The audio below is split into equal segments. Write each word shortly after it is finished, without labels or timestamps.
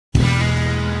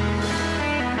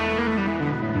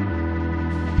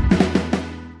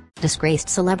Disgraced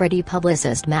celebrity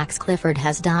publicist Max Clifford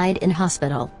has died in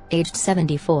hospital, aged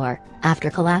 74,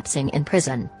 after collapsing in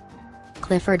prison.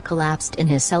 Clifford collapsed in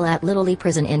his cell at Littlehey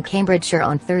Prison in Cambridgeshire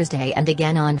on Thursday and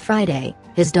again on Friday,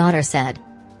 his daughter said.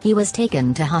 He was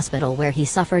taken to hospital where he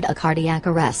suffered a cardiac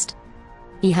arrest.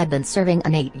 He had been serving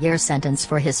an 8-year sentence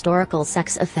for historical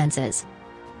sex offences.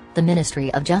 The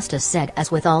Ministry of Justice said,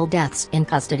 as with all deaths in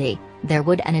custody, there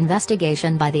would an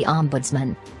investigation by the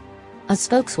Ombudsman. A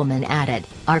spokeswoman added,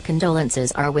 "Our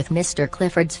condolences are with Mr.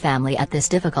 Clifford's family at this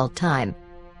difficult time."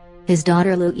 His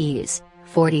daughter Louise,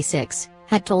 46,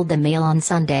 had told the Mail on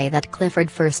Sunday that Clifford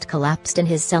first collapsed in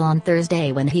his cell on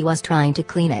Thursday when he was trying to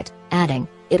clean it, adding,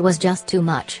 "It was just too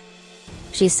much."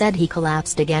 She said he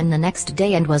collapsed again the next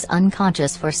day and was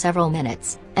unconscious for several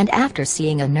minutes, and after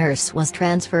seeing a nurse was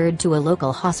transferred to a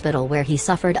local hospital where he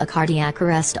suffered a cardiac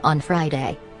arrest on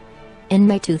Friday. In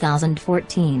May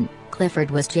 2014,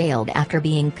 Clifford was jailed after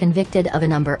being convicted of a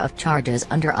number of charges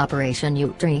under Operation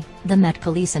U-Tree, the Met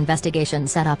Police investigation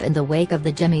set up in the wake of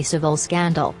the Jimmy Savile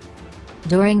scandal.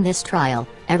 During this trial,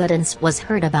 evidence was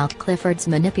heard about Clifford's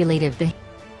manipulative behavior.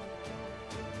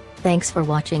 Thanks for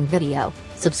watching video.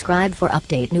 Subscribe for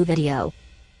update new video.